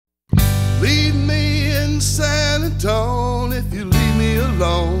Leave me in San Antonio if you leave me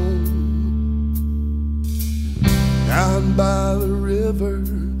alone. Down by the river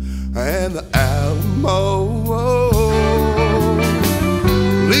and the Alamo.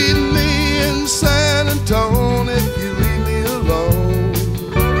 Leave me in San Antonio if you leave me alone.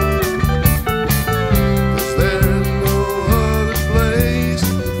 'Cause there's no other place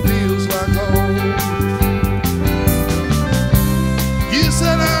that feels like home. You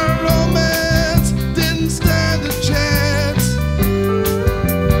said our romance didn't stand a chance.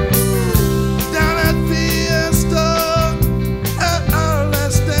 Down at Fiesta at our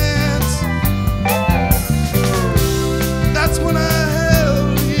last dance. That's when I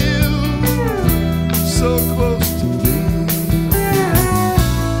held you so close to me.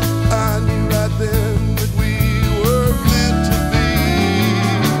 I knew right then that we were meant to be.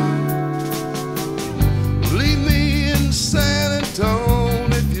 Leave me in San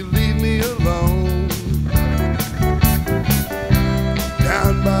Antonio if you leave me alone.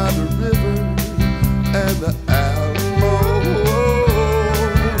 Down by the river and the Alamo.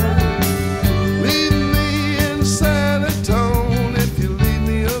 Leave me in San Antonio if you leave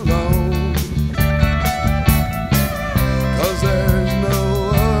me alone. 'Cause there's no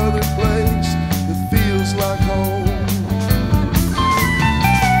other place that feels like home.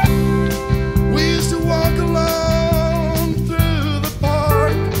 We used to walk alone through the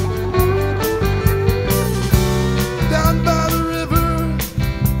park, down by the river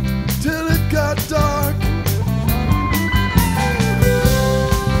till it got dark.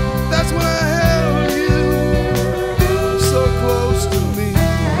 That's when I held you so close to me.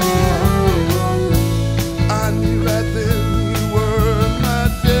 I knew right then you were my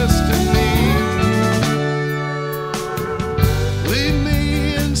destiny. Leave me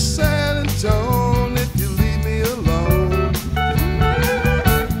in San Antonio if you leave me alone.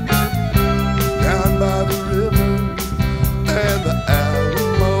 Down by the river and the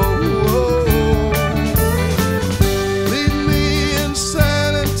Alamo. Leave me in San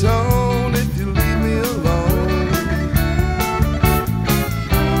Antonio if you leave me alone.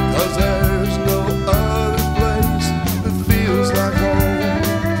 'Cause there's no other place that feels like home.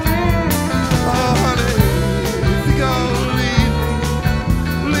 Oh honey, if you're gonna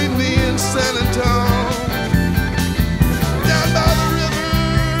leave me in San Antonio. Down by the river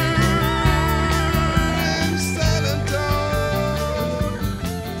in San Antonio.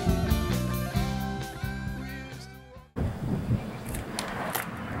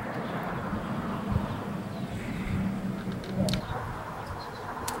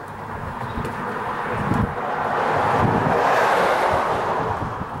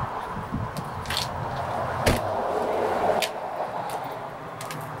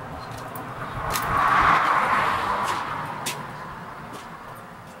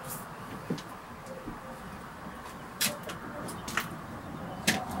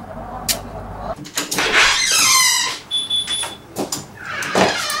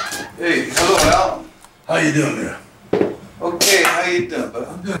 Hey, hello, Al. How you doing there? Okay, how you doing,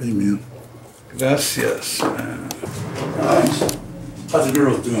 bud? Hey, man. Gracias, man. Nice. How's the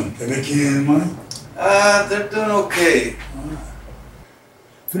girls doing? They make you any money? They're doing okay.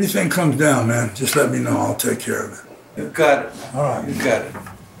 If anything comes down, man, just let me know. I'll take care of it. You got it. All right. You got it.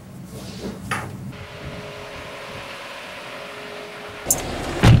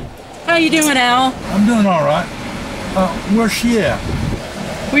 How you doing, Al? I'm doing all right. Where's she at?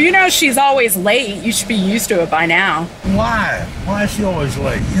 Well, you know she's always late. You should be used to it by now. Why? Why is she always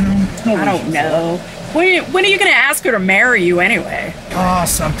late? You know? No I don't reason. know. When are you going to ask her to marry you anyway?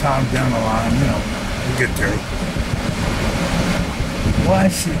 Sometime down the line, you know, we'll get there. Why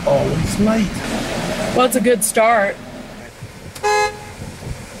is she always late? Well, it's a good start.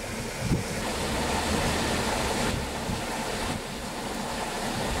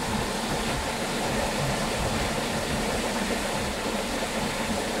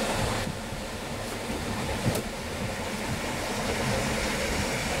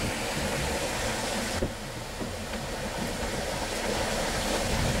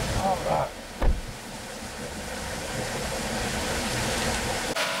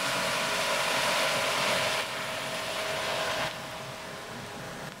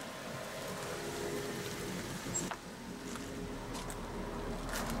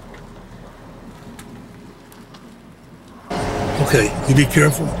 Okay, you be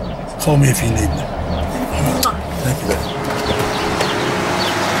careful. Call me if you need me. Thank you, Beth.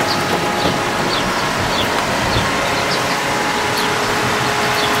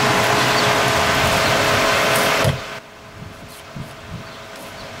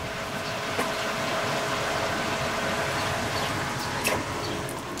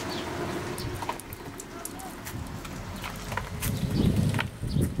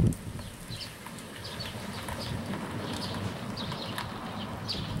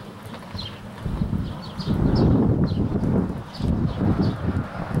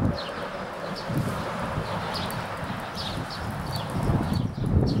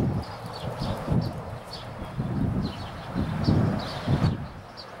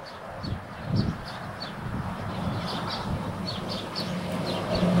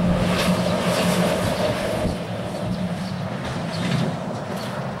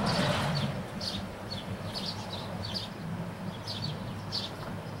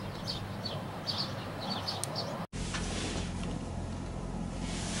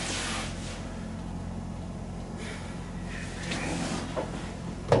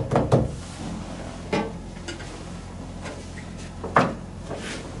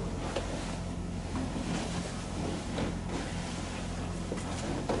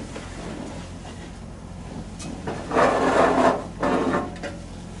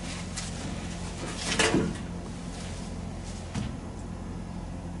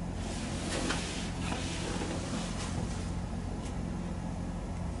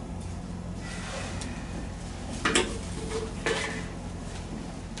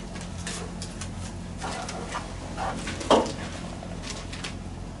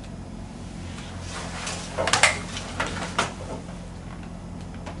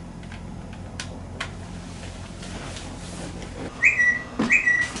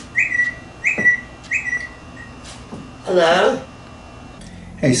 Hello?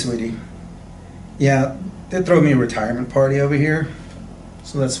 Hey, sweetie. Yeah, they throw me a retirement party over here,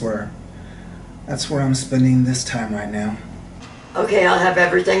 so that's where I'm spending this time right now. Okay, I'll have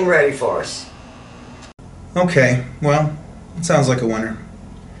everything ready for us. Okay, well, it sounds like a winner.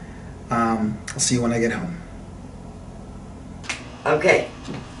 I'll see you when I get home. Okay.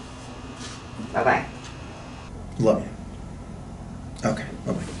 Bye-bye. Love you. Okay,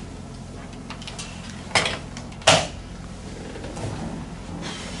 bye-bye.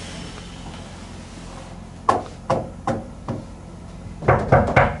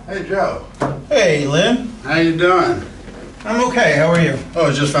 Hey, Joe. Hey, Lynn. How you doing? I'm okay. How are you? Oh,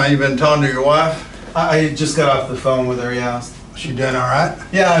 it's just fine. You been talking to your wife? I just got off the phone with her, yeah. She doing all right?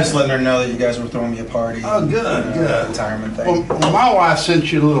 Yeah, I was letting her know that you guys were throwing me a party. Oh, good, good. Retirement thing. Well, my wife sent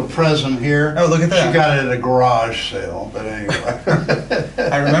you a little present here. Oh, look at that. She got it at a garage sale, but anyway.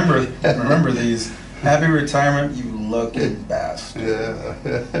 I remember these. Happy retirement, you lucky bastard.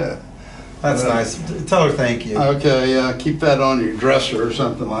 Yeah. That's nice. Tell her thank you. Okay, yeah. Keep that on your dresser or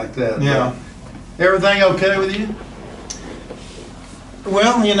something like that. Yeah. Everything okay with you?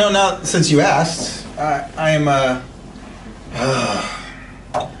 Well, you know, now since you asked, I'm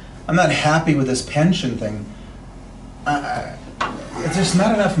not happy with this pension thing. There's just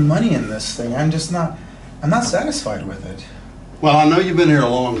not enough money in this thing. I'm not satisfied with it. Well, I know you've been here a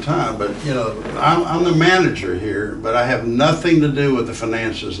long time, but, you know, I'm the manager here, but I have nothing to do with the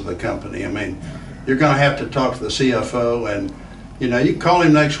finances of the company. I mean, you're going to have to talk to the CFO, and, you know, you can call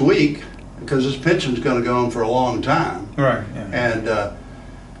him next week, because his pension's going to go on for a long time. Right, yeah. And,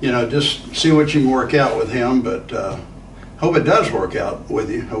 you know, just see what you can work out with him, but hope it does work out with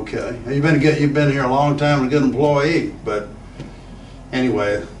you, okay? You've been here a long time, a good employee, but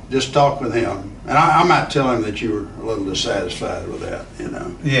anyway, just talk with him. And I might tell him that you were a little dissatisfied with that, you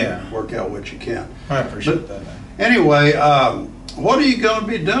know. Yeah. Work out what you can. I appreciate that. Anyway, what are you going to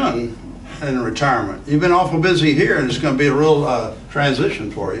be doing in retirement? You've been awful busy here, and it's going to be a real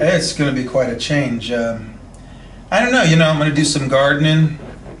transition for you. It's going to be quite a change. I don't know, you know, I'm going to do some gardening,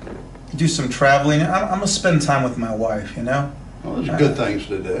 do some traveling. I'm going to spend time with my wife, you know. Well, those are good things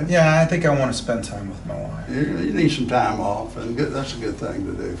to do. Yeah, I think I want to spend time with my wife. You need some time off, and that's a good thing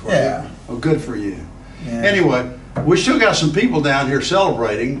to do for you. Yeah. Well, good for you. Yeah. Anyway, we still got some people down here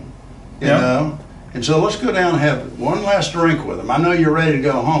celebrating, you know, and so let's go down and have one last drink with them. I know you're ready to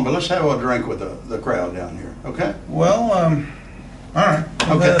go home, but let's have a drink with the crowd down here, okay? Well, all right.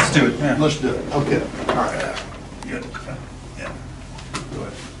 Okay, let's do it. Yeah. Let's do it. Okay. All right. Good. Yeah. Go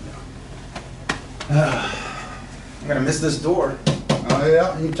ahead. I'm gonna miss this door. Oh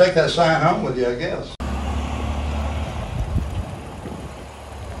yeah, you can take that sign home with you, I guess.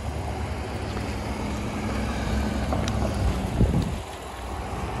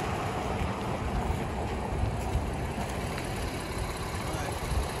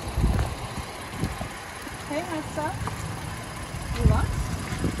 Hey, what's up? You lost?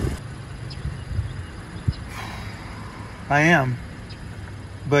 I am,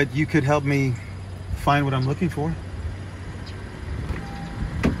 but you could help me find what I'm looking for.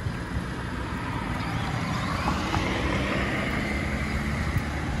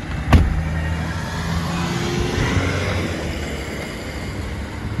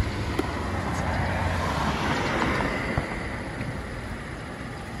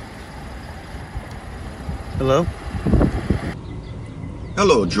 Hello?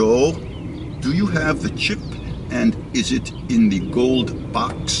 Hello, Joel. Do you have the chip, and is it in the gold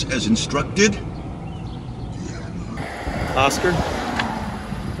box as instructed? Oskar?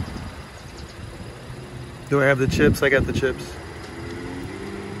 Do I have the chips? I got the chips.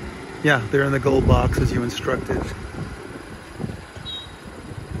 Yeah, they're in the gold box as you instructed.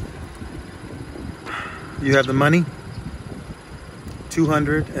 You have the money?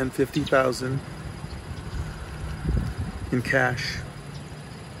 $250,000 in cash.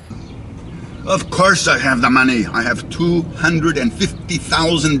 Of course I have the money. I have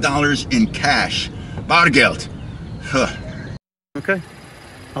 $250,000 in cash. Bargeld. Huh. Okay.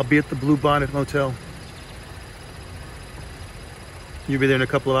 I'll be at the Blue Bonnet Motel. You'll be there in a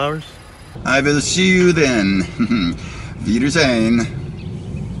couple of hours? I will see you then. Wiedersehen.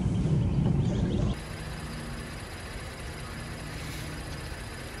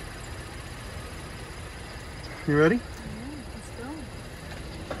 You ready?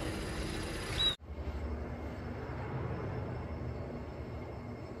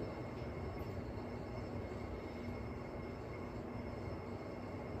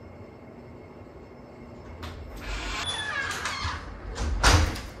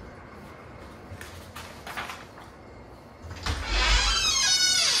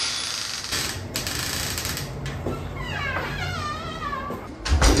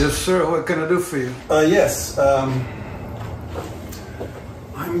 Yes, sir. What can I do for you? Yes. I'm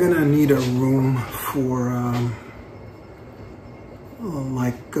gonna need a room for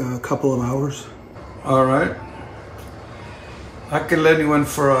like a couple of hours. All right. I can lend you in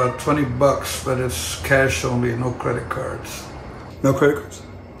for $20, but it's cash only, no credit cards. No credit cards?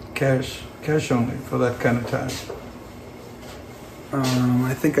 Cash only for that kind of time.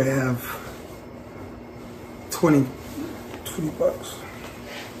 I think I have 20 bucks.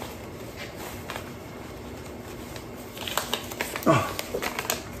 Oh.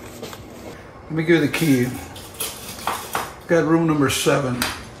 Let me give you the key. Got room number 7.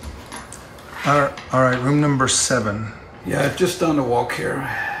 All right, room number 7. Yeah, just down the walk here.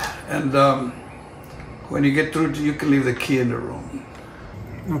 And when you get through, you can leave the key in the room.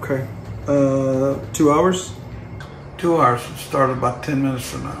 Okay. 2 hours? 2 hours. It'll start about 10 minutes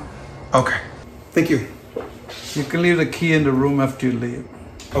from now. Okay. Thank you. You can leave the key in the room after you leave.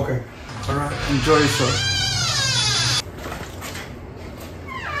 Okay. All right. Enjoy yourself.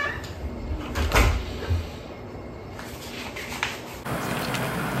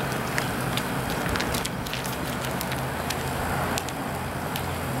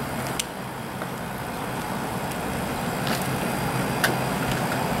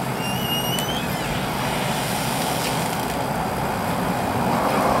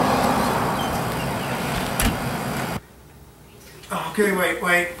 Okay,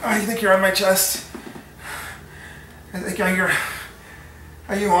 wait. I think you're on my chest. I think are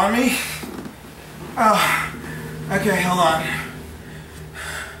you on me? Oh, okay, hold on.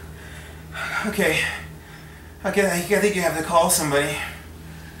 Okay, I think you have to call somebody.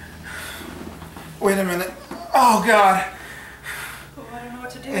 Wait a minute. Oh, God. Oh, I don't know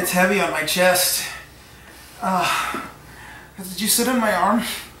what to do. It's heavy on my chest. Did you sit on my arm?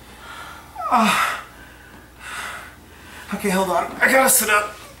 Okay, hold on. I gotta sit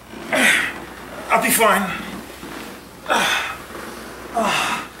up. I'll be fine.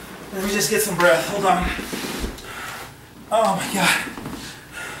 Let me just get some breath. Hold on. Oh my God.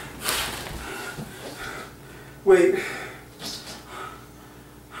 Wait.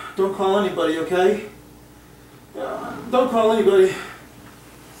 Don't call anybody, okay? Don't call anybody.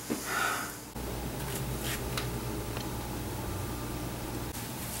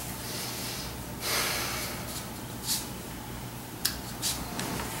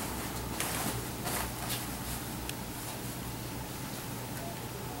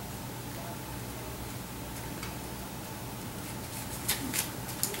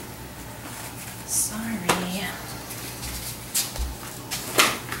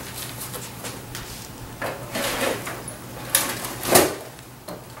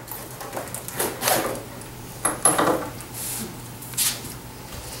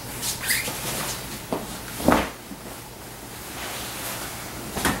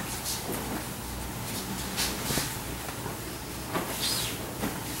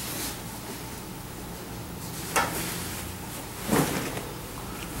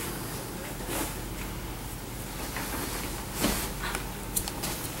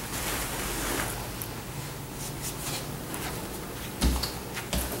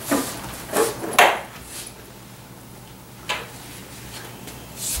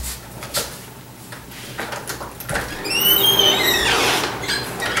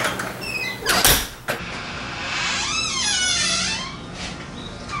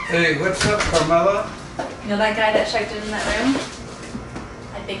 Hey, what's up, Carmella? You know that guy that checked in that room?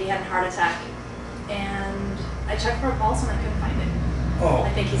 I think he had a heart attack. And I checked for a pulse and I couldn't find it. Oh. I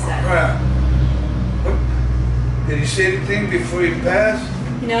think he's dead. Crap. What? Did he say anything before he passed?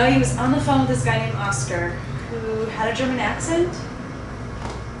 You know, he was on the phone with this guy named Oskar, who had a German accent.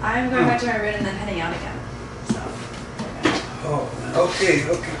 I'm going back to my room and then heading out again. So. Oh, man. Okay.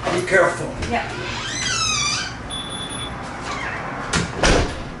 Be careful. Yeah.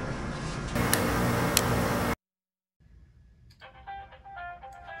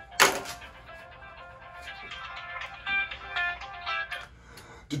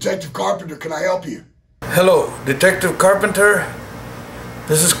 Detective Carpenter, can I help you? Hello, Detective Carpenter.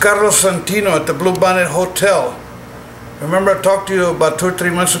 This is Carlo Santino at the Blue Bonnet Hotel. Remember I talked to you about 2 or 3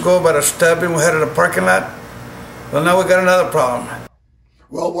 months ago about a stabbing we had at a parking lot? Well, now we got another problem.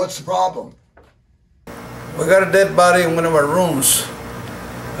 Well, what's the problem? We got a dead body in one of our rooms.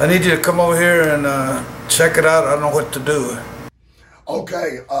 I need you to come over here and check it out. I don't know what to do.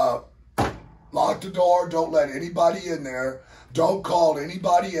 Okay, lock the door. Don't let anybody in there. Don't call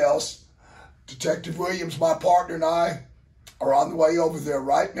anybody else. Detective Williams, my partner, and I are on the way over there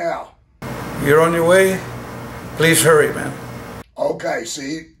right now. You're on your way? Please hurry, man. Okay,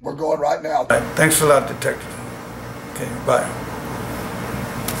 see, we're going right now. All right, thanks a lot, Detective. Okay, bye.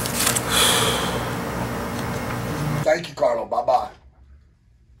 Thank you, Carlo. Bye-bye.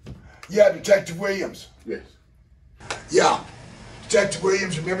 Yeah, Detective Williams. Yes. Yeah. Detective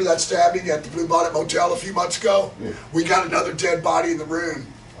Williams, remember that stabbing at the Blue Bonnet Motel a few months ago? Yeah. We got another dead body in the room.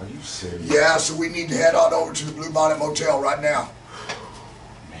 Are you serious? Yeah, so we need to head on over to the Blue Bonnet Motel right now.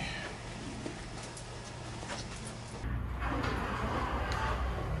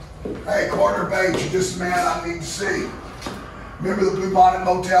 Hey, Coroner Bates, you're just the man I need to see. Remember the Blue Bonnet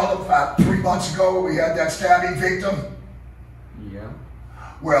Motel about 3 months ago where we had that stabbing victim? Yeah.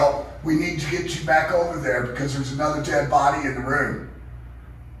 Well, we need to get you back over there because there's another dead body in the room.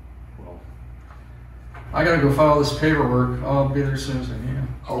 Well, I gotta go file this paperwork. I'll be there as soon as I can.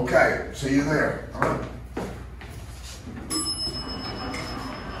 Okay, see you there. All right.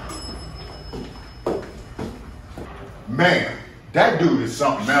 Man, that dude is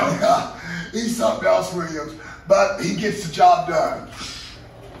something else. Yeah, he's something else, Williams, but he gets the job done.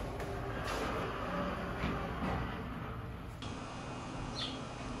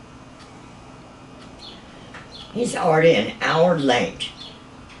 He's already an hour late.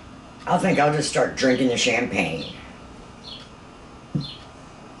 I think I'll just start drinking the champagne.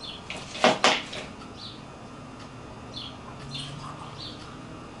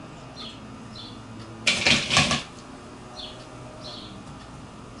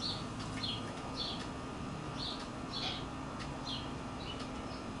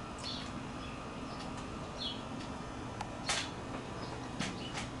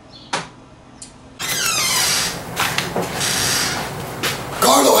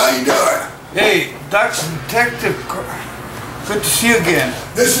 Carlo, how you doing? Hey, Doc's Detective. Good to see you again.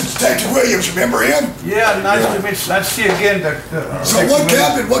 This is Detective Williams, remember him? Yeah, nice to meet you. Nice to see you again, Doctor. So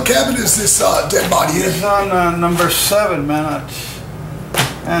what cabin is this dead body in? It's on number 7, man.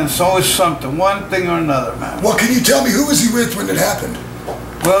 And it's always something, one thing or another, man. Well, can you tell me, who was he with when it happened?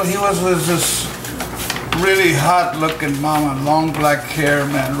 Well, he was with this really hot-looking mama, long black hair,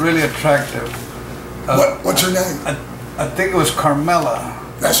 man, really attractive. What's her name? I think it was Carmella.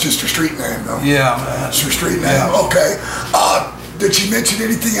 That's just her street name, though. Yeah, man. That's her street name. Yeah. Okay. Did she mention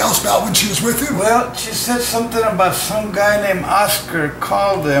anything else about when she was with him? Well, she said something about some guy named Oskar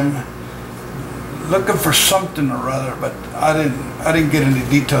called him looking for something or other, but I didn't get any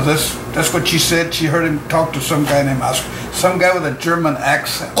details. That's what she said. She heard him talk to some guy named Oskar, some guy with a German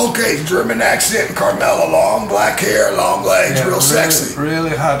accent. Okay, German accent, Carmella, long black hair, long legs, Yeah, real sexy. Really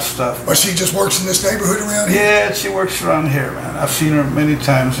hot stuff. But she just works in this neighborhood around here? Yeah, she works around here, man. I've seen her many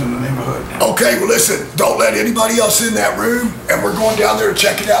times in the neighborhood. Okay, well listen, don't let anybody else in that room, and we're going down there to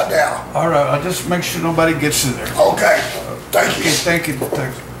check it out now. All right, I'll just make sure nobody gets in there. Okay, thank you. Okay, thank you,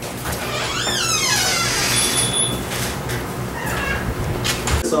 Detective.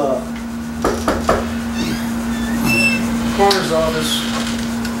 Coroner's office.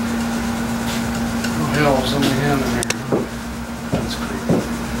 Oh hell, somebody in there. That's creepy.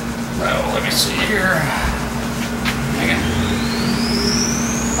 Well, let me see here. Hang on.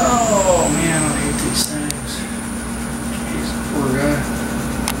 Oh man, I hate these things. Jeez, poor guy.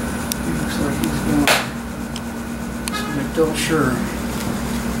 He looks like he's going. Just make double sure.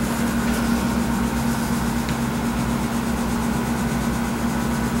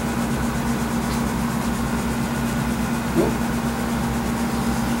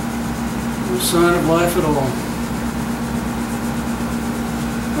 No sign of life at all.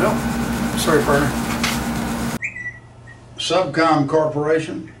 Well, sorry, partner. Subcom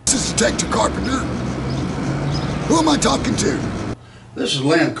Corporation. This is Detective Carpenter. Who am I talking to? This is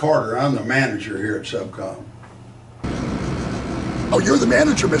Lynn Carter. I'm the manager here at Subcom. Oh, you're the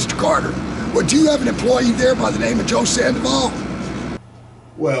manager, Mr. Carter. Well, do you have an employee there by the name of Joe Sandoval?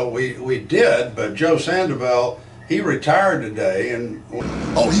 Well, we did, but Joe Sandoval, he retired today, and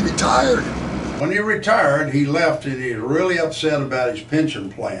oh, he retired? When he retired, he left, and he's really upset about his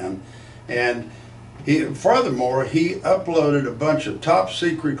pension plan, and furthermore, he uploaded a bunch of top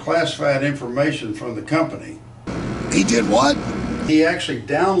secret classified information from the company. He did what? He actually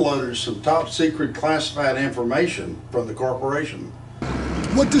downloaded some top secret classified information from the corporation.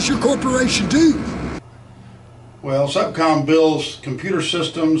 What does your corporation do? Well, Subcom builds computer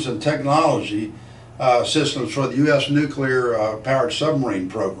systems and technology systems for the U.S. nuclear powered submarine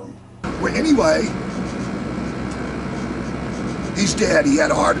program. Well, anyway, he's dead. He had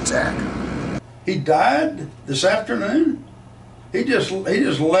a heart attack. He died this afternoon? He just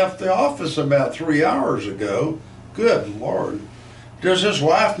left the office about 3 hours ago. Good Lord. Does his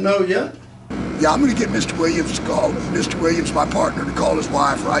wife know yet? Yeah, I'm going to get Mr. Williams to call. Mr. Williams, my partner, to call his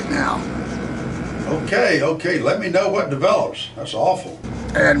wife right now. Okay. Let me know what develops. That's awful.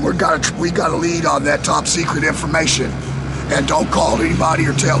 And we got a lead on that top secret information. And don't call anybody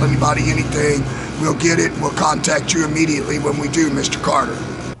or tell anybody anything. We'll get it and we'll contact you immediately when we do, Mr. Carter.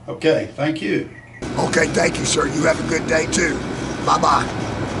 Okay, thank you. Okay, thank you, sir. You have a good day, too. Bye-bye.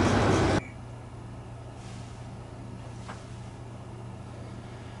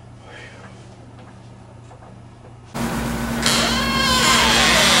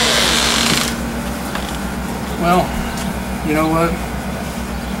 Well, you know what?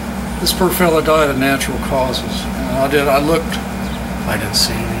 This poor fella died of natural causes. I didn't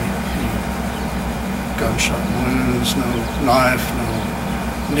see any gunshot wounds, no knife,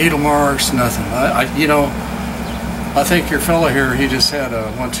 no needle marks, nothing. I think your fella here, he just had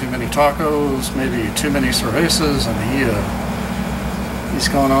one too many tacos, maybe too many cervezas, and he's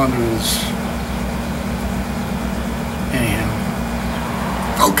gone on to his... Anyhow.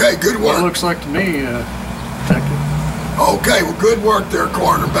 Okay, good work. Well, it looks like to me, Detective. Okay, well, good work there,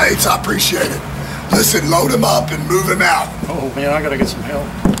 Coroner Bates. I appreciate it. Listen, load him up and move him out. Oh, man, I gotta get some help.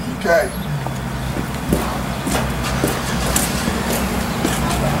 Okay.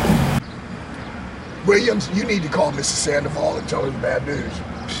 Williams, you need to call Mrs. Sandoval and tell her the bad news.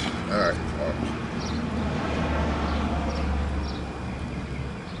 All right.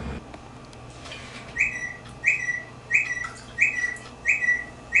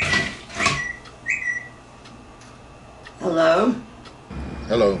 Hello?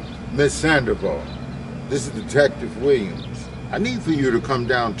 Hello, Miss Sandoval. This is Detective Williams. I need for you to come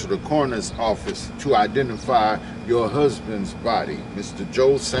down to the coroner's office to identify your husband's body. Mr.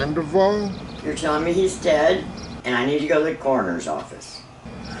 Joe Sandoval? You're telling me he's dead, and I need to go to the coroner's office?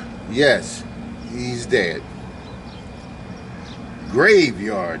 Yes, he's dead.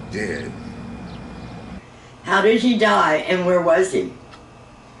 Graveyard dead. How did he die, and where was he?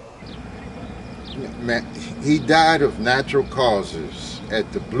 Man, he died of natural causes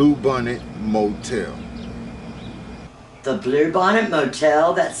at the Blue Bonnet Motel. The Blue Bonnet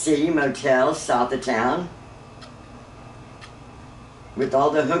Motel, that city motel south of town? With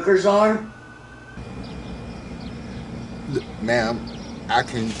all the hookers are? Ma'am, I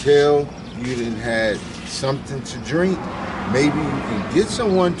can tell you didn't had something to drink. Maybe you can get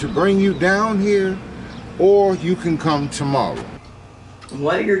someone to bring you down here, or you can come tomorrow.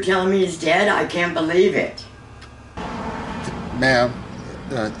 What you're telling me is dead? I can't believe it. Ma'am,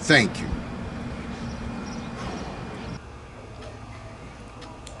 thank you.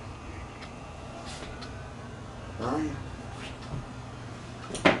 Bye.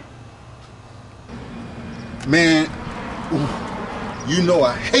 Man, you know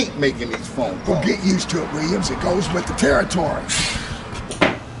I hate making these phone calls. Well, get used to it, Williams. It goes with the territory.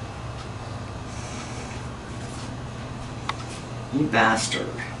 You bastard.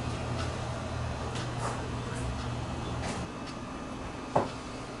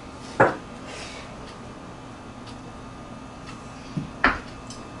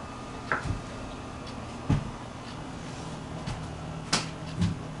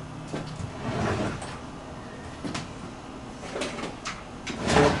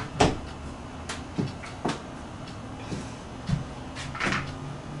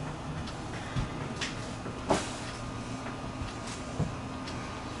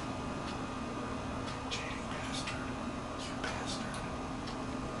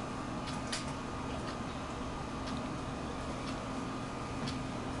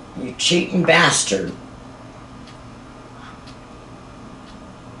 You cheating bastard.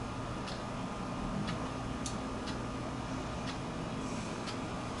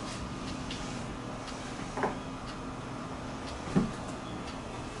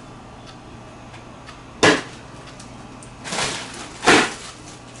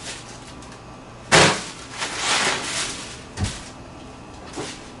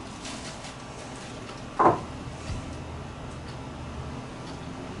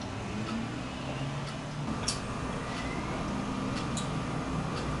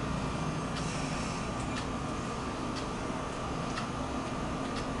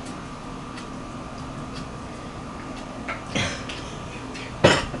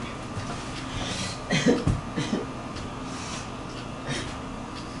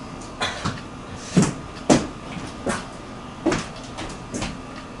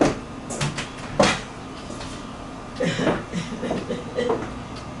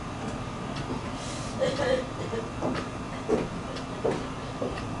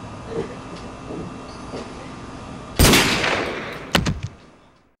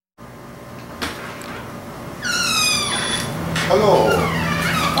 Hello.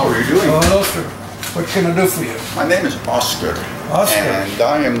 How are you doing? Hello, sir. What can I do for you? My name is Oskar. Oskar. And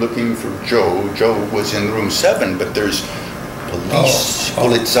I am looking for Joe. Joe was in room 7, but there's police.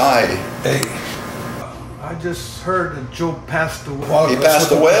 Polizei. Hey. I just heard that Joe passed away. He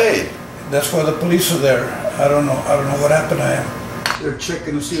passed away. That's why the police are there. I don't know what happened to him. They're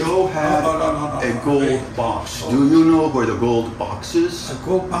checking to see. Joe had a gold box. Do you know where the gold box is? A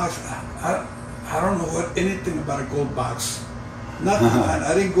gold box? I don't know anything about a gold box. Nothing.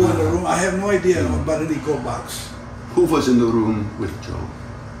 I didn't go in the room. I have no idea about any gold box. Who was in the room with Joe?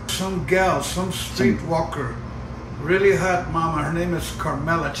 Some gal, some streetwalker. Really hot mama. Her name is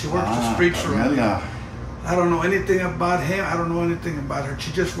Carmella. She works the streets around here. I don't know anything about him. I don't know anything about her.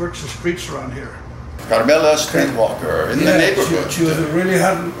 She just works the streets around here. Carmella, streetwalker in the neighborhood. She was really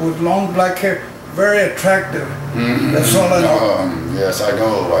hot with long black hair. Very attractive. That's all I know. Yes, I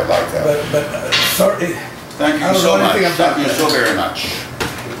know. I like that. But sorry. Thank you so much. Thank you so very much.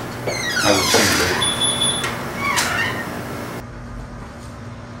 I will see you later.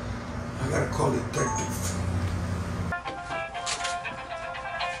 I gotta call the detective.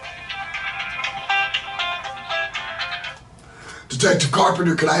 Detective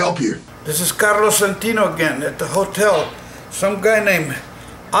Carpenter, can I help you? This is Carlo Santino again at the hotel. Some guy named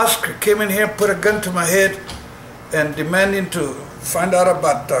Oskar came in here, put a gun to my head, and demanding to find out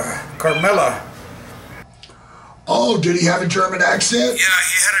about Carmella. Oh, did he have a German accent? Yeah,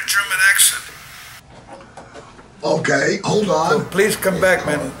 he had a German accent. Okay, hold on. So please come back,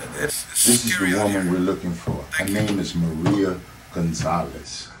 man. It's This is the woman we're looking for. Her name is Maria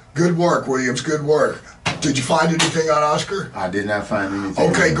Gonzales. Good work, Williams, good work. Did you find anything on Oskar? I did not find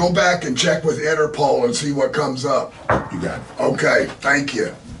anything. Okay, go back and check with Interpol and see what comes up. You got it. Okay, thank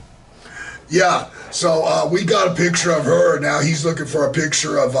you. Yeah, so we got a picture of her. Now he's looking for a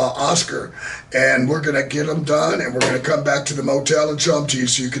picture of Oskar. And we're going to get them done, and we're going to come back to the motel and show them to you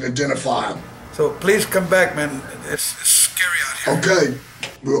so you can identify them. So please come back, man. It's scary out here. Okay,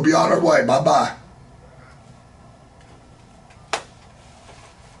 we'll be on our way. Bye-bye.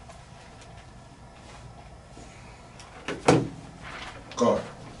 Carp,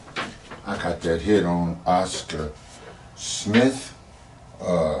 I got that hit on Oskar Smith.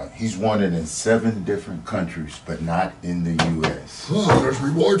 He's wanted in 7 different countries, but not in the U.S. Oh, there's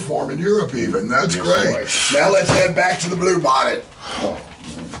reward for him in Europe even. That's Yes, great. right. Now let's head back to the Blue Bonnet. Oh.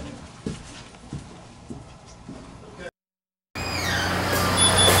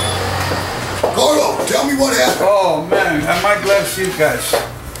 Carlo, tell me what happened. Oh, man, I'm mighty glad to see you guys.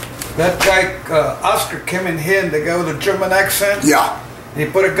 That guy, Oskar, came in here, and the guy with the German accent. Yeah. He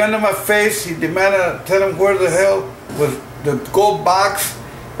put a gun to my face. He demanded I tell him where the hell was the gold box.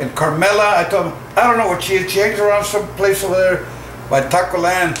 And Carmella, I told him, I don't know what she is. She hangs around some place over there by Taco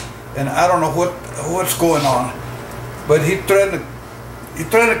Land, and I don't know what's going on. But he threatened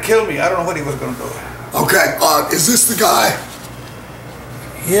to kill me. I don't know what he was going to do. Okay, is this the guy?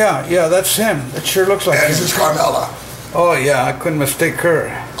 Yeah, that's him. It sure looks like him. Is this Carmella? Oh, yeah, I couldn't mistake her.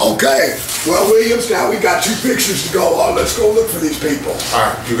 Okay, well, Williams, now we got 2 pictures to go on. Let's go look for these people. All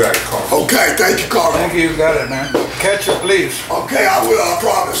right, you got it, Carl. Okay, thank you, Carlo. Thank you, you got it, man. Catch it, please. Okay, I will, I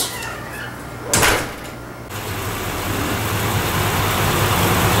promise.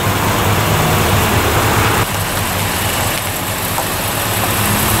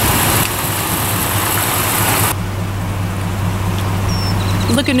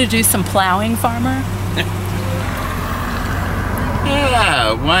 Looking to do some plowing, farmer?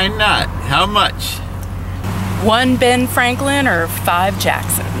 Yeah, why not? How much? 1 Ben Franklin or 5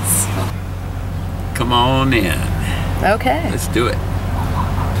 Jacksons? Come on in. Okay. Let's do it.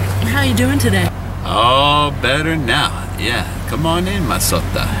 How you doing today? Oh, better now. Yeah, come on in, my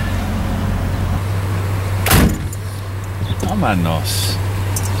sota. Vámonos.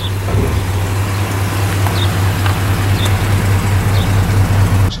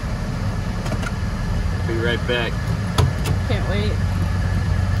 Be right back. Can't wait.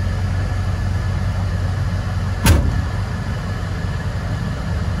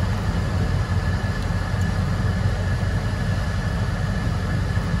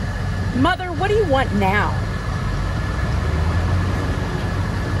 Mother, what do you want now?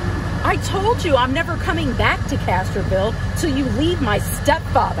 I told you I'm never coming back to Castroville till you leave my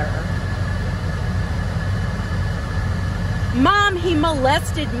stepfather. Mom, he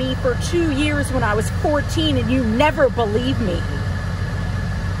molested me for 2 years when I was 14 and you never believed me.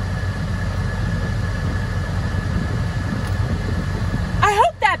 I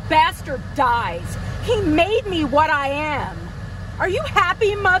hope that bastard dies. He made me what I am. Are you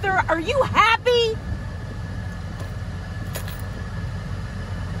happy, Mother? Are you happy?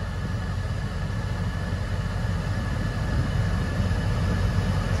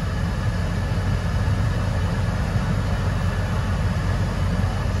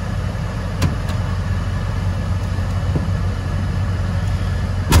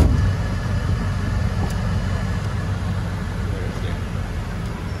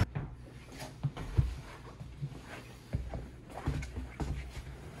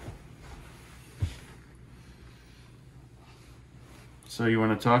 So you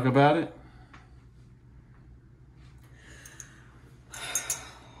want to talk about it?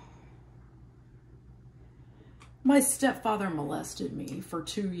 My stepfather molested me for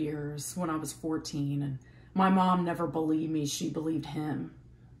 2 years when I was 14, and my mom never believed me. She believed him.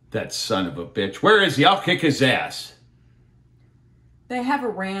 That son of a bitch. Where is he? I'll kick his ass. They have a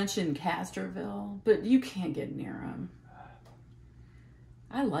ranch in Casterville, but you can't get near him.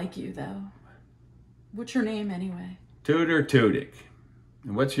 I like you, though. What's your name, anyway? Tooter Tudyk.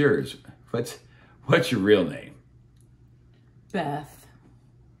 And what's yours? What's your real name? Beth.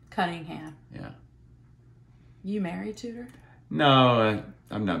 Cunningham. Yeah. You married, Tooter? No,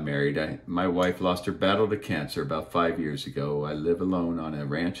 I'm not married. My wife lost her battle to cancer about 5 years ago. I live alone on a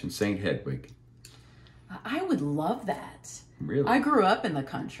ranch in St. Hedwig. I would love that. Really? I grew up in the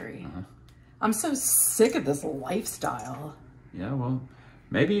country. I'm so sick of this lifestyle. Yeah, well,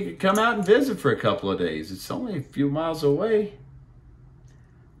 maybe you could come out and visit for a couple of days. It's only a few miles away.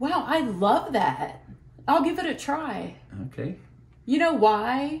 Wow, I love that. I'll give it a try. Okay. You know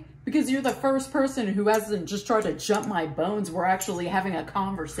why? Because you're the first person who hasn't just tried to jump my bones. We're actually having a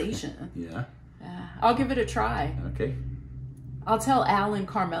conversation. Yeah. I'll give it a try. Okay. I'll tell Al and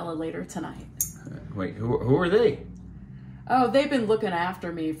Carmella later tonight. Wait, who are they? Oh, they've been looking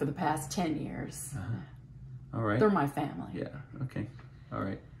after me for the past 10 years. All right. They're my family. Yeah, okay. All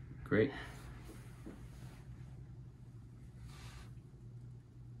right, great.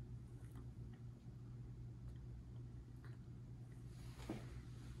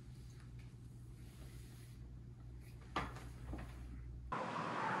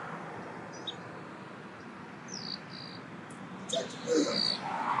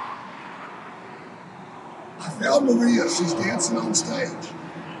 I found Maria. She's dancing on stage.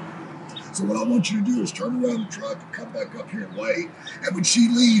 So what I want you to do is turn around the truck and come back up here and wait. And when she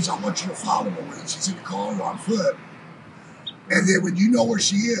leaves, I want you to follow Maria. She's in the car or on foot. And then when you know where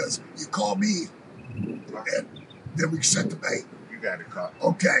she is, you call me. And then we can set the bait. You got it, Carp.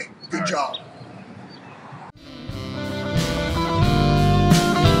 Okay. Good job.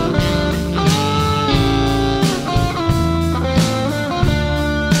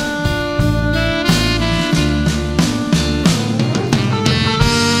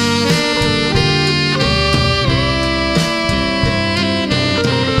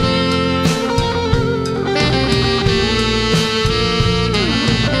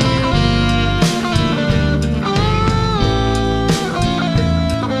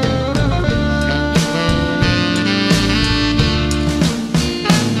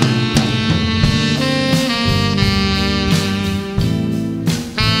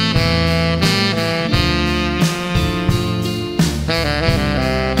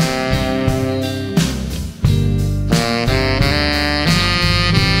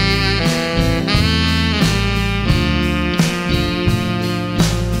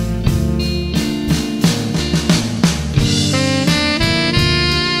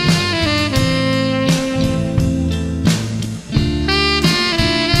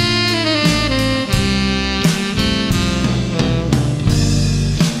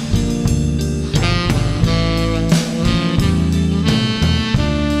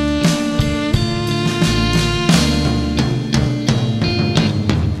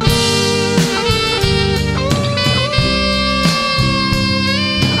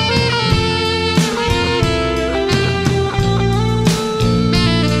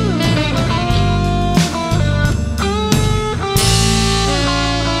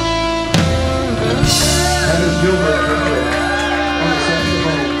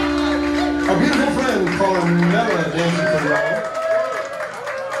 Our beautiful friend Carmella dancing for y'all.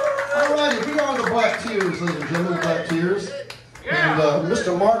 Alrighty, we are the Black Tears, ladies and gentlemen, Black Tears. And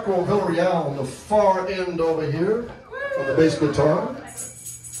Mr. Marco Villarreal on the far end over here on the bass guitar.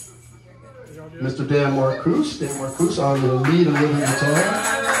 Mr. Dan Marcuse on the lead and rhythm guitar.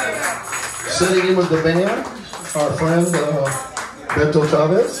 Sitting in with the band, our friend Beto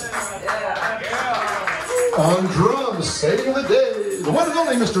Chavez. On drums, saving the day, the one and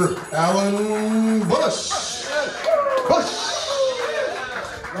only Mr. Alan Bush.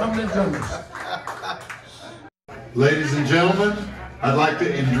 Ladies and gentlemen, I'd like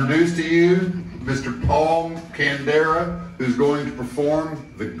to introduce to you Mr. Paul Candera, who's going to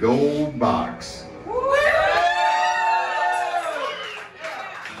perform the Gold Box.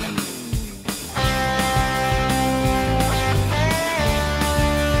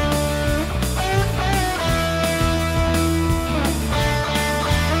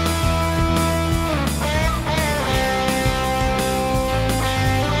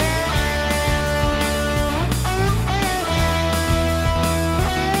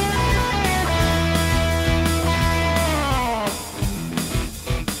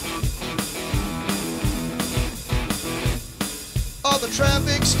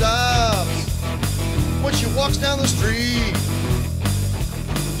 stops when she walks down the street.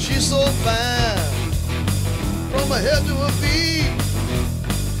 She's so fine from her head to her feet.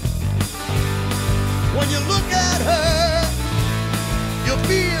 When you look at her, you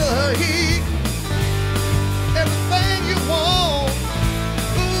feel her heat. Everything you want,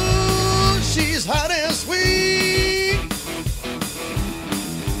 ooh, she's hot and sweet.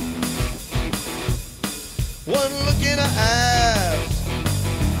 One look in her eyes,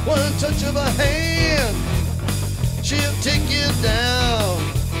 one touch of her hand, she'll take you down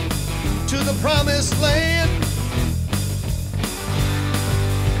to the promised land.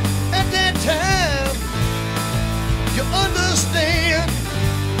 At that time, you understand,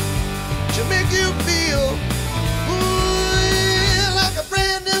 she'll make you feel, ooh, like a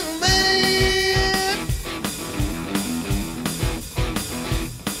brand new man.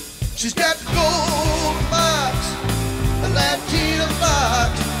 She's got the gold box, a Latina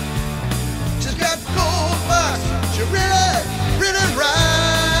box. She's got the gold box, she really, really rocks.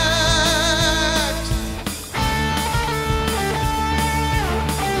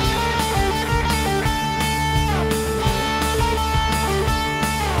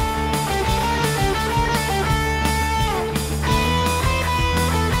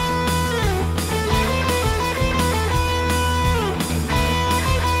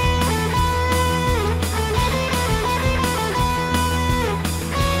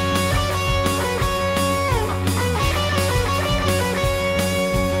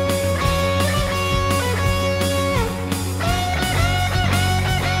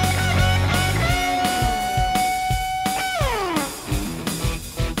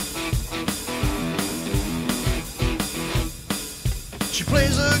 She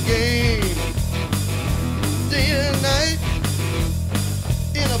plays a game day and night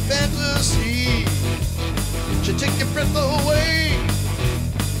in a fantasy. She'll take your breath away.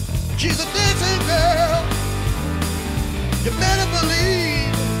 She's a dancing girl, you better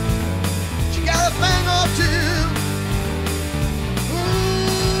believe. She got a thing or two, ooh,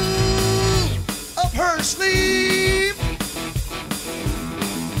 up her sleeve.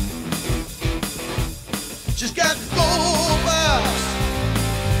 She's got the gold box,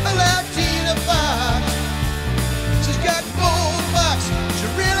 a Latina box. She's got gold box, she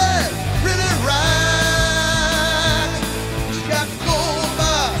really, really rocks. She's got gold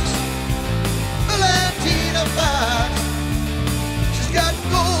box, a Latina box. She's got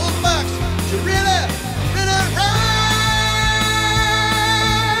gold box, she really, really rocks.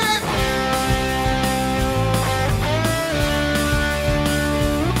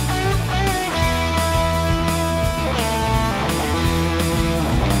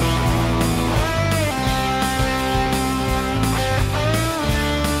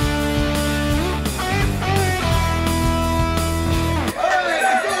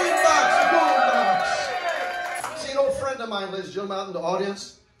 Ladies and gentlemen out in the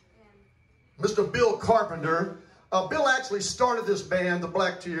audience, Mr. Bill Carpenter. Bill actually started this band, the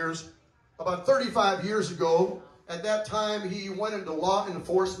Black Tears, about 35 years ago. At that time, he went into law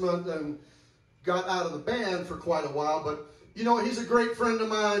enforcement and got out of the band for quite a while. But, you know, he's a great friend of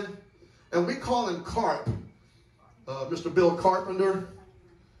mine, and we call him Carp, Mr. Bill Carpenter.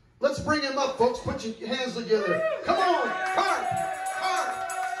 Let's bring him up, folks. Put your hands together. Come on, Carp!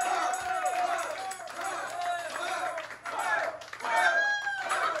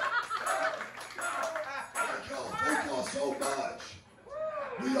 So much.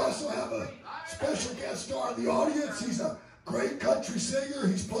 We also have a special guest star in the audience. He's a great country singer.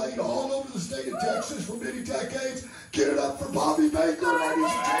 He's played all over the state of Texas for many decades. Get it up for Bobby Baker,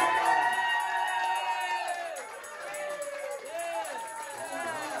 ladies and gentlemen.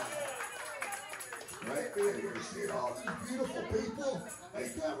 Great being here to see all these beautiful people.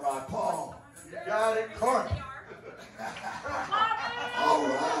 Ain't that right, Paul? You got it, Carp. All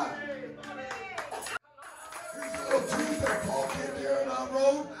right. Little tune that Paul Kandera and I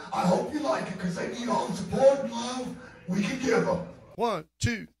wrote. I hope you like it because they need all the support and love we can give them. 1,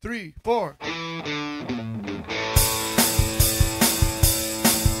 2, 3, 4.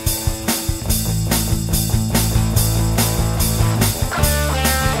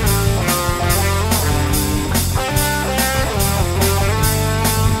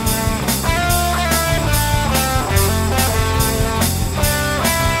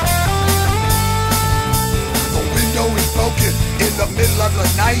 In the middle of the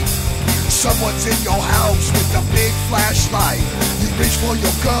night, someone's in your house with a big flashlight. You reach for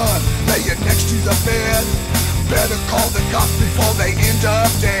your gun, lay it next to the bed. Better call the cops before they end up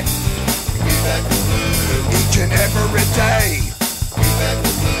dead. Each and every day,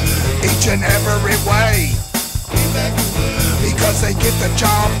 each and every way, because they get the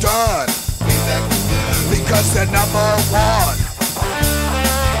job done. Because they're number one.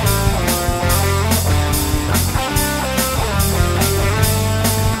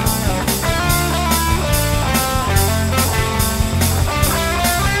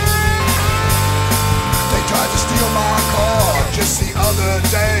 They tried to steal my car just the other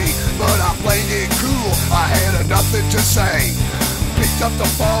day, but I played it cool, I had nothing to say. Picked up the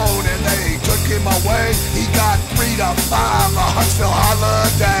phone and they took him away. He got 3 to 5, a Huntsville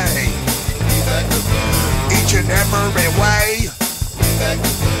holiday. Each and every way,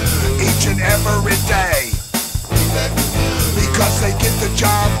 each and every day. Because they get the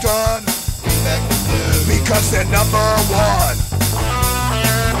job done, because they're number one.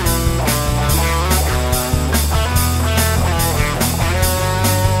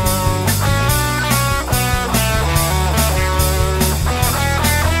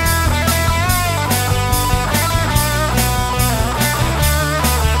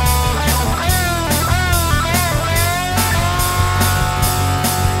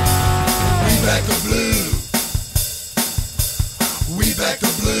 Back the blue. We back the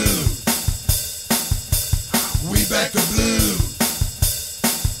blue. We back the blue.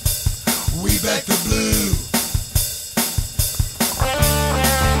 We back the blue.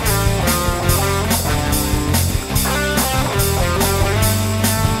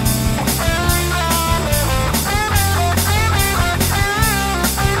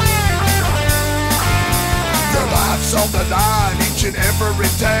 Their lives on the line each and every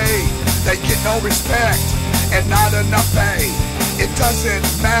day. They get no respect and not enough pay. It doesn't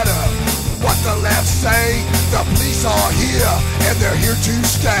matter what the left say. The police are here and they're here to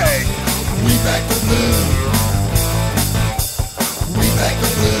stay. We back the blue. We back the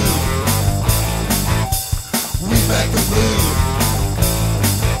blue. We back the blue.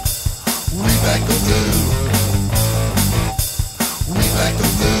 We back the blue. We back the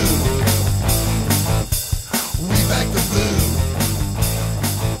blue. We back the blue. We back the blue.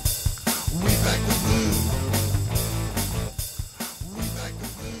 We back the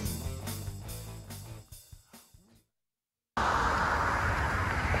blue.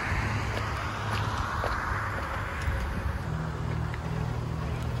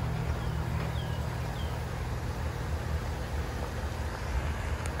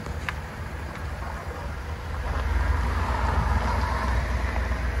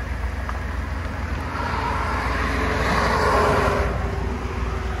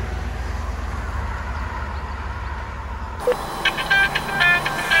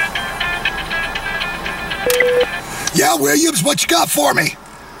 Yeah, Williams, what you got for me?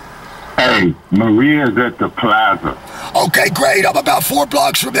 Hey, Maria's at the plaza. Okay, great. I'm about 4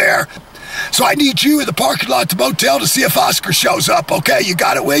 blocks from there. So I need you in the parking lot at the motel to see if Oskar shows up. Okay, you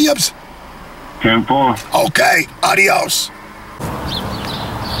got it, Williams? 10-4. Okay, adios.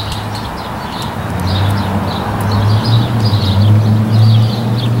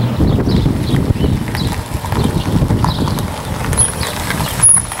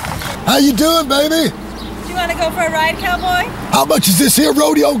 How you doing, baby? You want to go for a ride, cowboy? How much is this here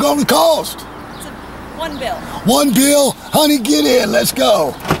rodeo going to cost? It's $1 bill. $1 bill? Honey, get in. Let's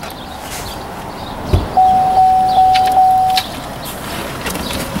go.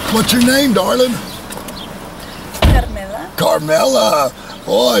 What's your name, darling? Carmella. Carmella.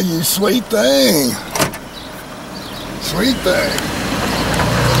 Boy, you sweet thing. Sweet thing.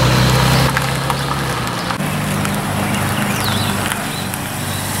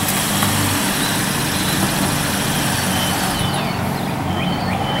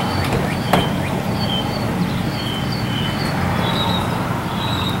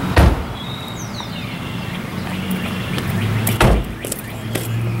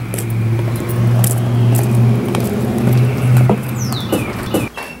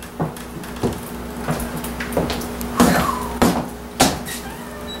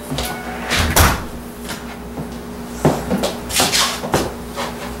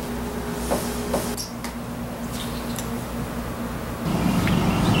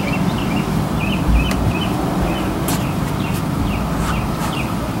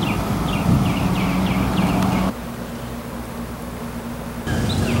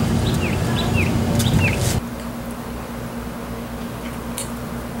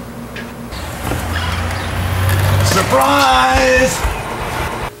 Surprise!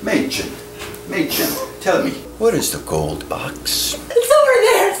 Mädchen, tell me, what is the gold box? It's over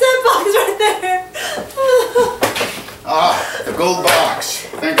there. It's that box right there. Ah, the gold box.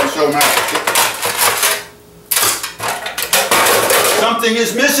 Thank you so much. Something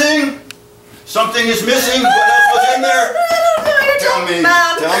is missing? Something is missing? What else was in there? I don't know what you're talking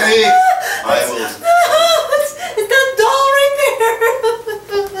about. Tell me. I will. It's that doll right there.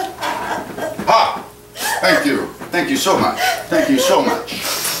 Thank you. Thank you so much. Thank you so much.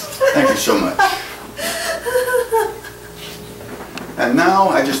 Thank you so much. And now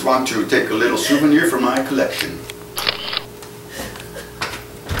I just want to take a little souvenir from my collection.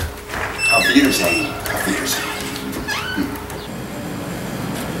 Auf Wiedersehen. Auf Wiedersehen.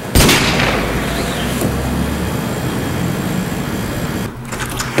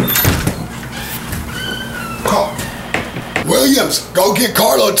 Williams, go get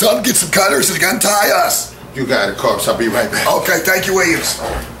Carlo and tell him to get some cutters and untie us. You got it, Carps. I'll be right back. Okay, thank you, Williams.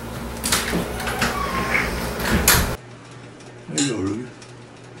 There you go, Ruby.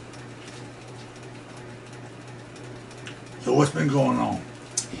 So what's been going on?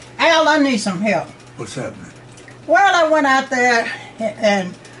 Al, I need some help. What's happening? Well, I went out there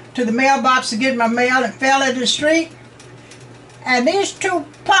and to the mailbox to get my mail and fell in the street. And these two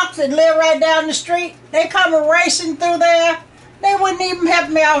punks that live right down the street, they come racing through there. They wouldn't even help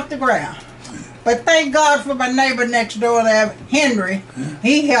me off the ground. But thank God for my neighbor next door there, Henry. Yeah.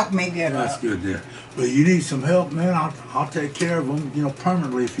 He helped me get That's up. good there. Well, you need some help, man. I'll take care of them, you know,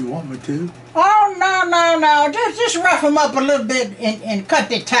 permanently if you want me to. Oh, no. Just rough them up a little bit and cut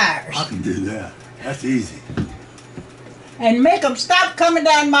their tires. I can do that. That's easy. And make them stop coming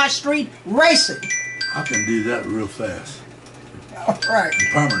down my street racing. I can do that real fast. All right.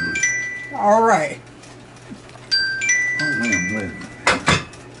 Permanently. All right. Oh, man, wait a minute.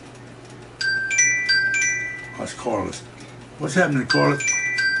 That's Carlos. What's happening, Carlos?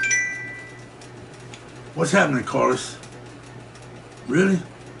 What's happening, Carlos? Really?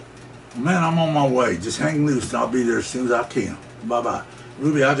 Well, man, I'm on my way. Just hang loose and I'll be there as soon as I can. Bye-bye.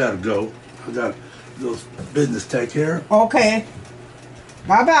 Ruby, I gotta go. I got a little business to take care of. Okay.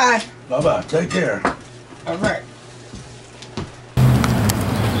 Bye-bye. Bye-bye. Take care. All right.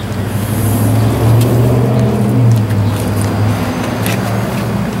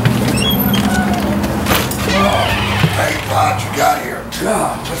 Hey, Pod, you got here.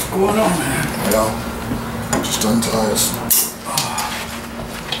 Yeah, what's going on, man? Well, just untie us.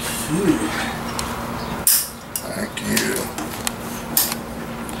 Thank you.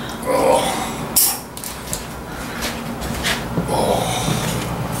 Oh.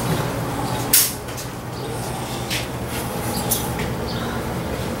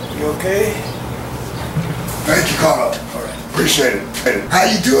 You okay? Thank you, Carlo. All right. Appreciate it. How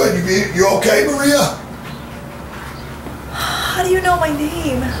you doing? You okay, Maria? How do you know my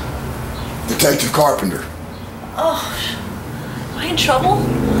name? Detective Carpenter. Oh, am I in trouble?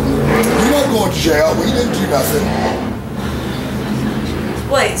 You're not going to jail. We didn't do nothing.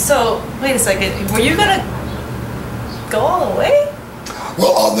 Wait a second. Were you gonna go all the way?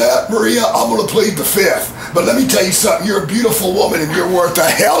 Well, on that, Maria, I'm going to plead the fifth. But let me tell you something. You're a beautiful woman, and you're worth a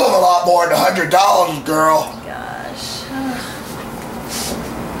hell of a lot more than $100, girl. Oh, gosh.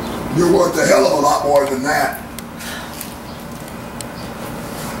 You're worth a hell of a lot more than that.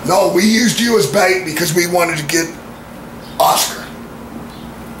 No, we used you as bait because we wanted to get Oskar.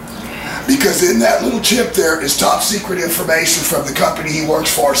 Because in that little chip there is top secret information from the company he works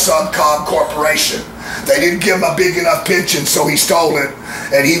for, Subcom Corporation. They didn't give him a big enough pension, so he stole it,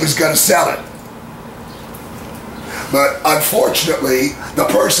 and he was going to sell it. But unfortunately, the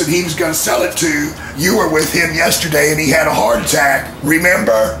person he was going to sell it to, you were with him yesterday, and he had a heart attack.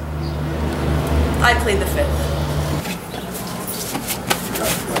 Remember? I plead the fifth.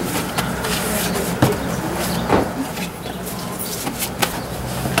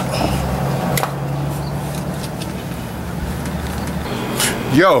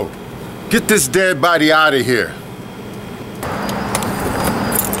 Yo, get this dead body out of here.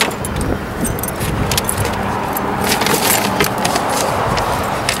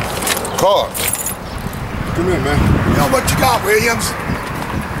 Carp, come here, man. Yo, what you got, Williams?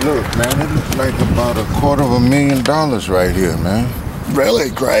 Look, man, it looks like about $250,000 right here, man. Really?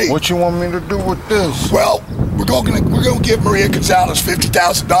 Great. What you want me to do with this? Well, we're gonna give Maria Gonzales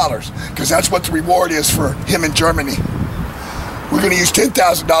 $50,000 because that's what the reward is for him in Germany. We're going to use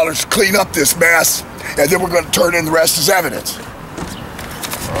 $10,000 to clean up this mess, and then we're going to turn in the rest as evidence.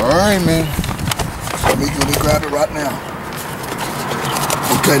 All right, man. Let me grab it right now.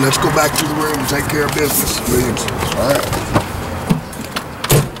 Okay, let's go back to the room and take care of business, Williams. All right.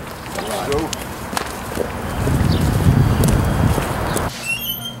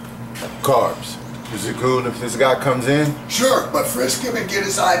 Carbs. Is it cool if this guy comes in? Sure, but frisk him and get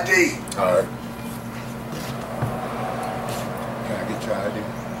his ID. All right.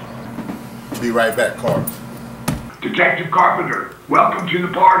 Be right back, Carp. Detective Carpenter, welcome to the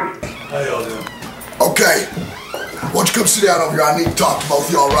party. How y'all doing? Okay, why don't you come sit down over here? I need to talk to both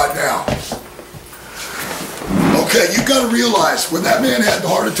of y'all right now. Okay, you gotta realize, when that man had the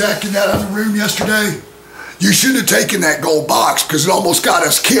heart attack in that other room yesterday, You shouldn't have taken that gold box because it almost got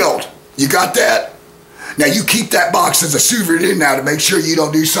us killed. You got that? Now you keep that box as a souvenir now to make sure you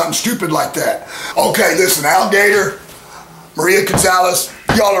don't do something stupid like that. Okay, listen, Al Gator, Maria Gonzales,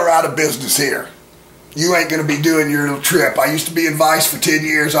 y'all are out of business here. You ain't gonna be doing your little trip. I used to be in Vice for 10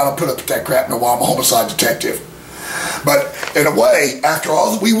 years. I don't put up with that crap no while. I'm a homicide detective. But in a way, after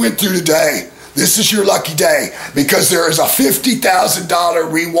all that we went through today, this is your lucky day because there is a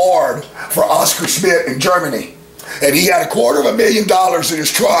 $50,000 reward for Oskar Schmidt in Germany. And he had $250,000 in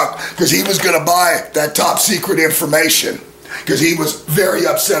his trunk because he was going to buy that top secret information because he was very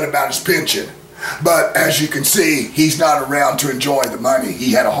upset about his pension. But as you can see, he's not around to enjoy the money.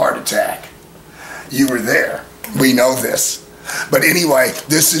 He had a heart attack. You were there. We know this. But anyway,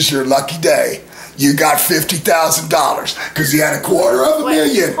 this is your lucky day. You got $50,000 because he had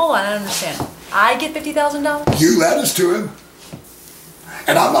 $250,000. Hold on, I don't understand. I get $50,000? You led us to him.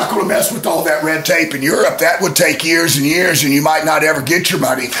 And I'm not going to mess with all that red tape in Europe. That would take years and years, and you might not ever get your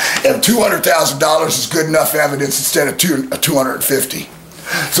money. And $200,000 is good enough evidence instead of $250,000.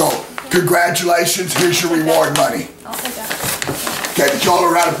 So, congratulations. Here's your reward money. I'll take that. Okay, but y'all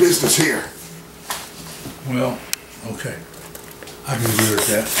are out of business here. Well, okay. I can agree with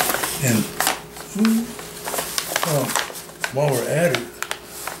that. And while we're at it,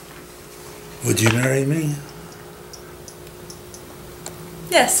 would you marry me?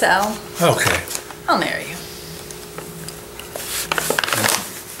 Yes, Sal. Okay. I'll marry you.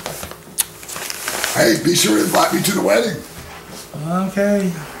 Hey, be sure to invite me to the wedding.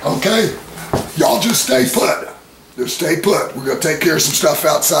 Okay. Okay. Y'all just stay put. Just stay put. We're going to take care of some stuff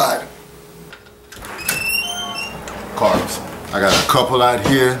outside. Carps, I got a couple out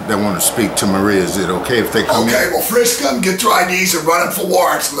here that want to speak to Maria. Is it okay if they come in? Okay, well, frisk them, get their IDs, and run them for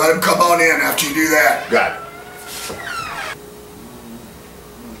warrants. And let them come on in after you do that. Got it.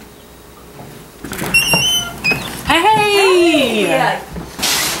 Hey! Yeah.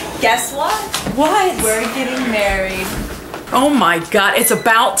 Guess what? What? We're getting married. Oh my God, it's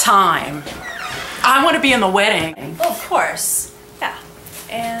about time. I want to be in the wedding. Oh, of course. Yeah.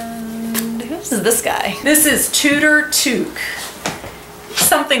 And who's this guy? This is Tudyk.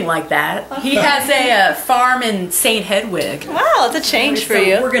 Something like that. He has a farm in St. Hedwig. Wow, it's a change for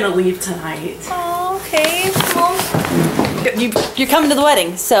you. We're gonna leave tonight. Oh, okay. Well, you're coming to the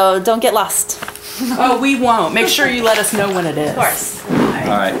wedding, so don't get lost. Oh, we won't. Make sure you let us know when it is. Of course. All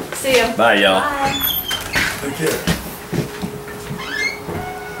right. See you. Bye, y'all. Take care.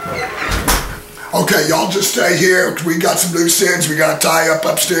 Okay, y'all just stay here. We got some loose ends we got to tie up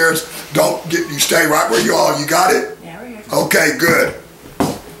upstairs. You stay right where you are. You got it? Yeah, we're here. Okay, good.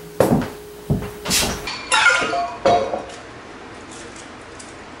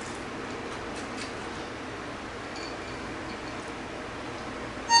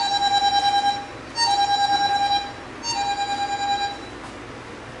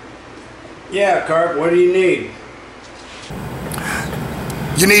 Yeah, Carp, what do you need?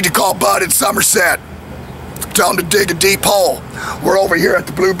 You need to call Bud in Somerset. Tell him to dig a deep hole. We're over here at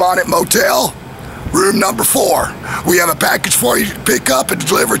the Blue Bonnet Motel, room number 4. We have a package for you to pick up and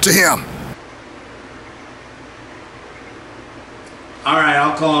deliver it to him. All right,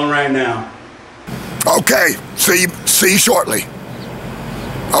 I'll call him right now. Okay, see you shortly.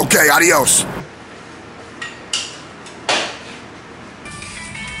 Okay, adios.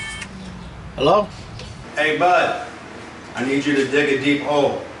 Hello? Hey, Bud. I need you to dig a deep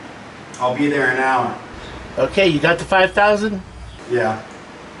hole. I'll be there in an hour. Okay, you got the 5,000? Yeah,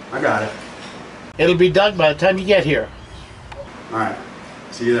 I got it. It'll be done by the time you get here. All right,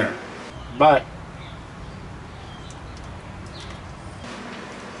 see you there. Bye.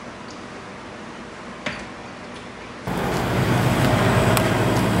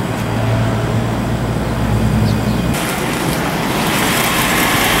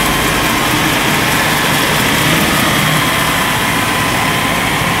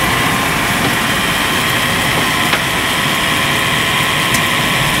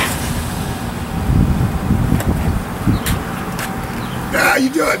 How you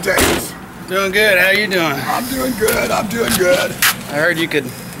doing, Davis? Doing good. How you doing? I'm doing good. I'm doing good. I heard you could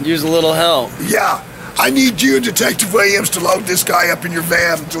use a little help. Yeah, I need you and Detective Williams to load this guy up in your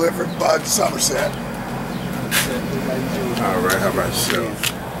van and deliver him to Bud in Somerset. All right, how about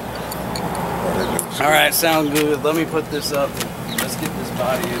yourself? All right, sound good. Let me put this up. Let's get this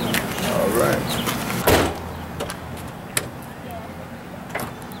body in there. All right.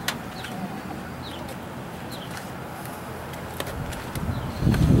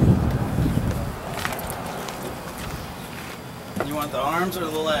 You want the arms or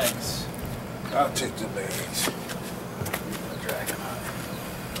the legs? I'll take the legs. Drag him out.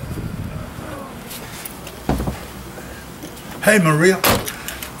 Hey, Maria,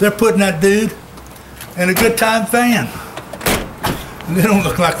 they're putting that dude in a good time van. They don't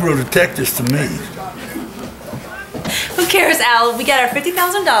look like real detectives to me. Who cares, Al? We get our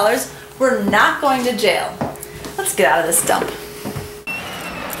 $50,000. We're not going to jail. Let's get out of this dump.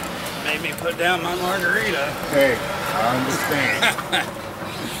 Made me put down my margarita. Hey, I understand.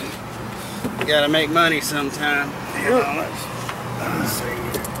 You gotta make money sometime. You know, let's see.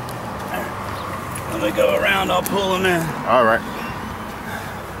 Let me go around, I'll pull them in. All right.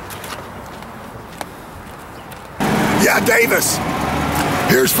 Yeah, Davis.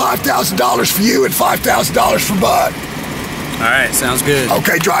 Here's $5,000 for you and $5,000 for Bud. All right, sounds good.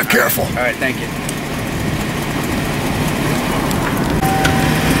 Okay, drive careful. All right, thank you.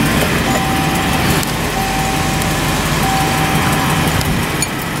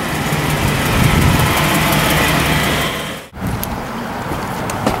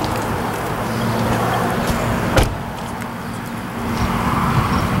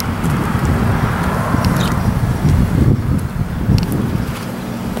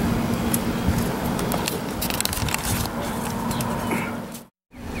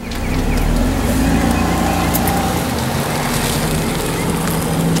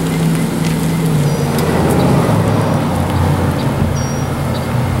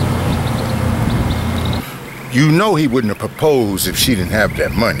 You know he wouldn't have proposed if she didn't have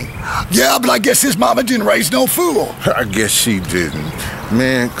that money. Yeah, but I guess his mama didn't raise no fool. I guess she didn't.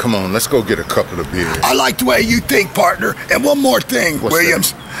 Man, come on, let's go get a couple of beers. I like the way you think, partner. And one more thing, What's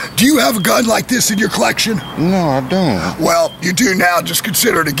Williams. Do you have a gun like this in your collection? No, I don't. Well, you do now. Just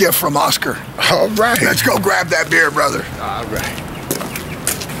consider it a gift from Oskar. All right. Let's go grab that beer, brother. All right.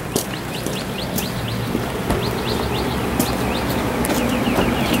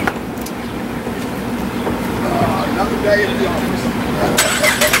 Another day at the office.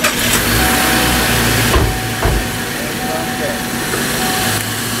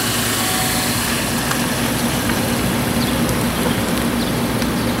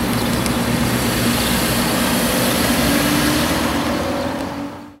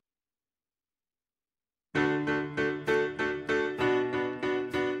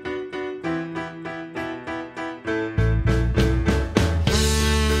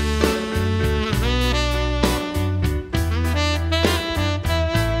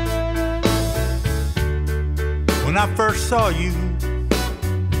 When I first saw you,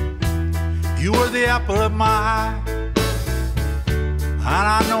 you were the apple of my eye. And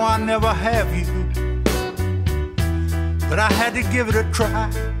I know I never have you, but I had to give it a try.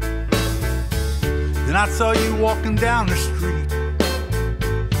 Then I saw you walking down the street.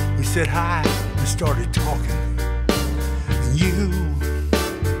 We said hi and started talking. And you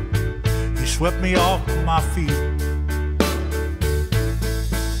swept me off my feet.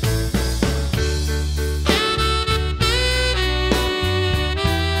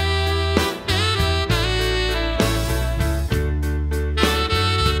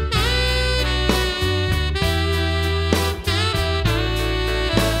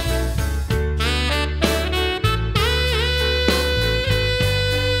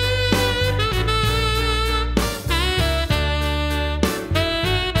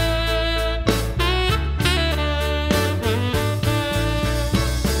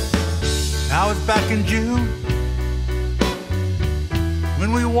 Now it's back in June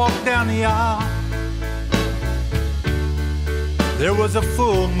when we walked down the aisle. There was a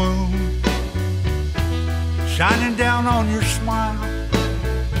full moon shining down on your smile,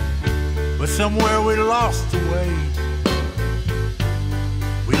 but somewhere we lost the way.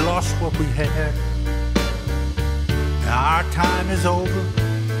 We lost what we had. Now our time is over.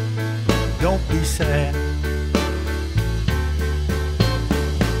 Don't be sad.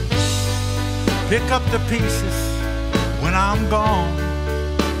 Pick up the pieces when I'm gone.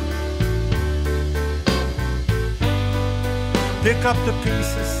 Pick up the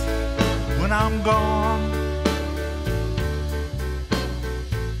pieces when I'm gone.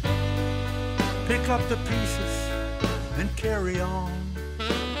 Pick up the pieces and carry on.